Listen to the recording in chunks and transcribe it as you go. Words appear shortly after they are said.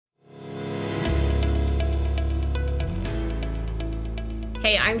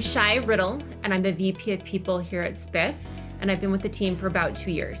Hey, I'm Shilo Riddle, and I'm the VP of People here at Spiff, and I've been with the team for about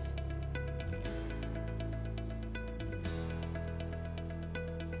 2 years.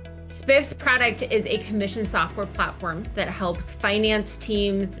 Spiff's product is a commission software platform that helps finance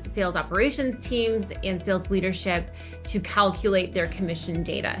teams, sales operations teams, and sales leadership to calculate their commission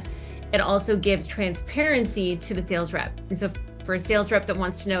data. It also gives transparency to the sales rep. And so for a sales rep that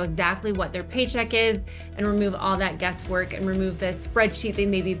wants to know exactly what their paycheck is and remove all that guesswork and remove the spreadsheet they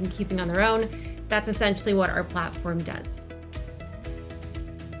maybe been keeping on their own, that's essentially what our platform does.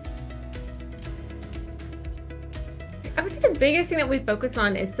 I would say the biggest thing that we focus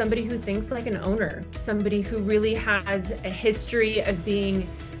on is somebody who thinks like an owner, somebody who really has a history of being,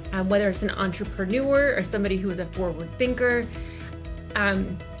 whether it's an entrepreneur or somebody who is a forward thinker.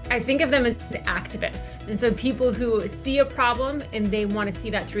 I think of them as activists. And so people who see a problem and they want to see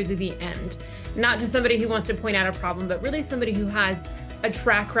that through to the end. Not just somebody who wants to point out a problem, but really somebody who has a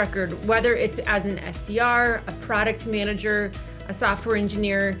track record, whether it's as an SDR, a product manager, a software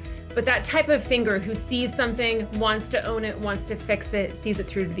engineer, but that type of thinker who sees something, wants to own it, wants to fix it, sees it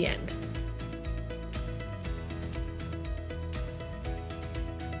through to the end.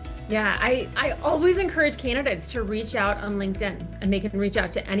 Yeah, I always encourage candidates to reach out on LinkedIn, and they can reach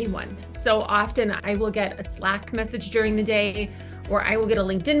out to anyone. So often I will get a Slack message during the day, or I will get a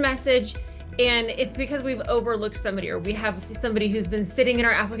LinkedIn message, and it's because we've overlooked somebody, or we have somebody who's been sitting in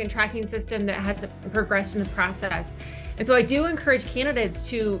our applicant tracking system that hasn't progressed in the process. And so I do encourage candidates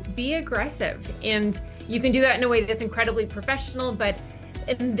to be aggressive, and you can do that in a way that's incredibly professional, but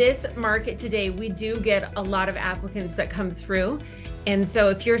in this market today, we do get a lot of applicants that come through. And so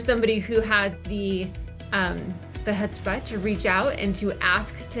if you're somebody who has the chutzpah to reach out and to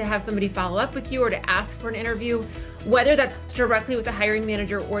ask to have somebody follow up with you or to ask for an interview, whether that's directly with the hiring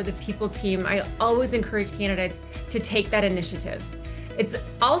manager or the people team, I always encourage candidates to take that initiative. It's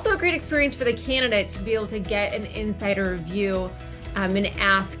also a great experience for the candidate to be able to get an insider view and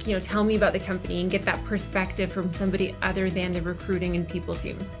ask, tell me about the company, and get that perspective from somebody other than the recruiting and people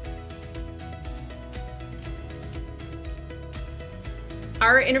team.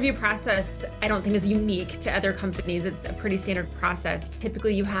 Our interview process, I don't think, is unique to other companies. It's a pretty standard process.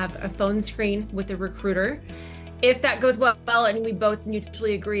 Typically, you have a phone screen with the recruiter. If that goes well and we both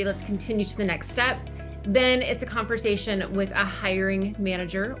mutually agree, let's continue to the next step, then it's a conversation with a hiring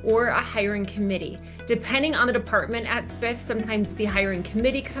manager or a hiring committee. Depending on the department at Spiff, sometimes the hiring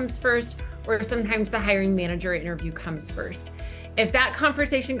committee comes first, or sometimes the hiring manager interview comes first. If that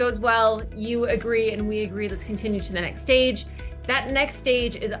conversation goes well, you agree and we agree, let's continue to the next stage. That next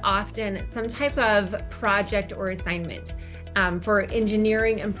stage is often some type of project or assignment. For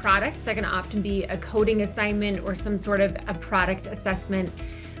engineering and product, that can often be a coding assignment or some sort of a product assessment.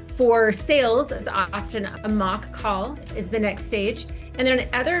 For sales, it's often a mock call is the next stage. And then in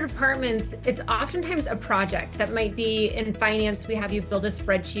other departments, it's oftentimes a project that might be in finance. We have you build a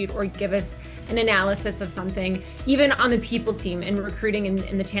spreadsheet or give us an analysis of something. Even on the people team and recruiting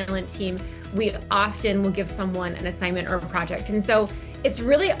in the talent team, we often will give someone an assignment or a project. And so it's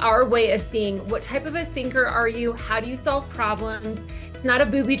really our way of seeing what type of a thinker are you? How do you solve problems? It's not a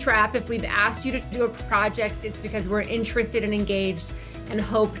booby trap. If we've asked you to do a project, it's because we're interested and engaged and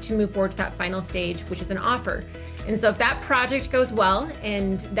hope to move forward to that final stage, which is an offer. And so if that project goes well,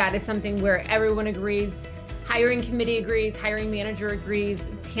 and that is something where everyone agrees, hiring committee agrees, hiring manager agrees,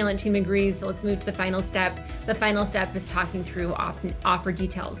 talent team agrees, so let's move to the final step. The final step is talking through offer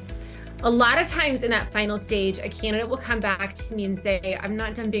details. A lot of times in that final stage, a candidate will come back to me and say, I'm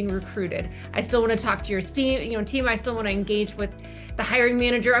not done being recruited. I still want to talk to your team. I still want to engage with the hiring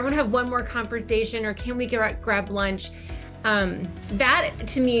manager. I want to have one more conversation, or can we grab lunch? That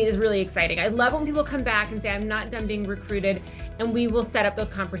to me is really exciting. I love when people come back and say, I'm not done being recruited, and we will set up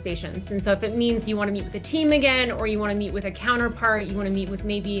those conversations. And so if it means you want to meet with the team again, or you want to meet with a counterpart, you want to meet with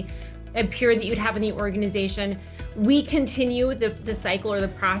maybe a peer that you'd have in the organization, we continue the cycle or the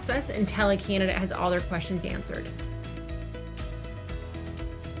process until a candidate has all their questions answered.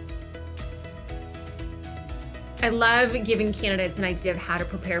 I love giving candidates an idea of how to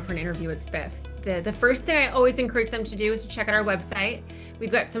prepare for an interview at Spiff. The first thing I always encourage them to do is to check out our website.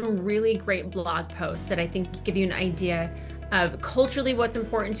 We've got some really great blog posts that I think give you an idea of culturally what's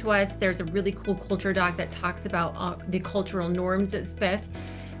important to us. There's a really cool culture doc that talks about the cultural norms at Spiff.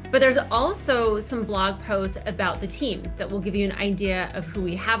 But there's also some blog posts about the team that will give you an idea of who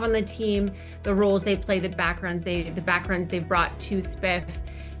we have on the team, the roles they play, the backgrounds they've brought to Spiff.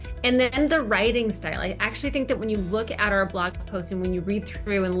 And then the writing style. I actually think that when you look at our blog post and when you read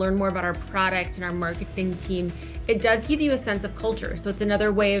through and learn more about our product and our marketing team, it does give you a sense of culture. So it's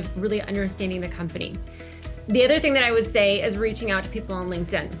another way of really understanding the company. The other thing that I would say is reaching out to people on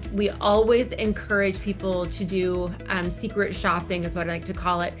LinkedIn. We always encourage people to do secret shopping, is what I like to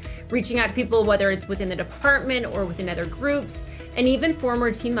call it. Reaching out to people, whether it's within the department or within other groups, and even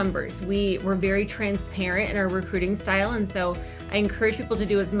former team members. We're very transparent in our recruiting style, and so I encourage people to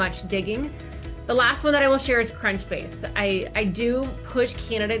do as much digging. The last one that I will share is Crunchbase. I do push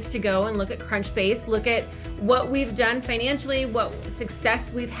candidates to go and look at Crunchbase, look at what we've done financially, what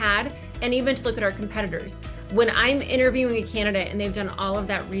success we've had, and even to look at our competitors. When I'm interviewing a candidate and they've done all of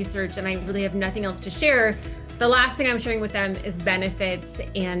that research and I really have nothing else to share, the last thing I'm sharing with them is benefits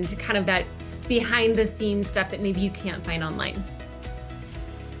and kind of that behind the scenes stuff that maybe you can't find online.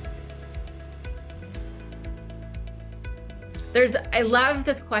 I love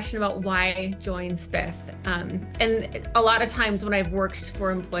this question about why join Spiff. And a lot of times when I've worked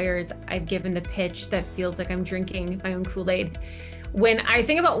for employers, I've given the pitch that feels like I'm drinking my own Kool-Aid. When I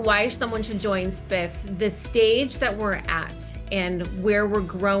think about why someone should join Spiff, the stage that we're at and where we're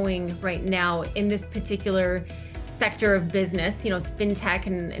growing right now in this particular sector of business, fintech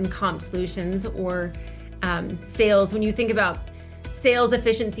and comp solutions or sales, when you think about sales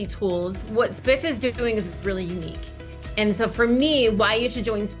efficiency tools, what Spiff is doing is really unique. And so for me, why you should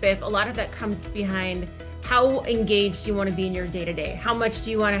join Spiff, a lot of that comes behind how engaged you want to be in your day-to-day. How much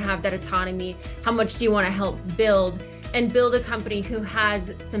do you want to have that autonomy? How much do you want to help build a company who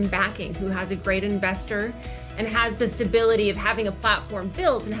has some backing, who has a great investor and has the stability of having a platform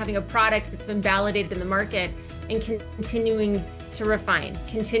built and having a product that's been validated in the market and continuing to refine,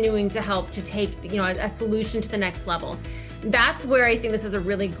 continuing to help to take a solution to the next level. That's where I think this is a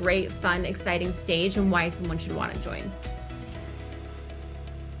really great, fun, exciting stage and why someone should want to join.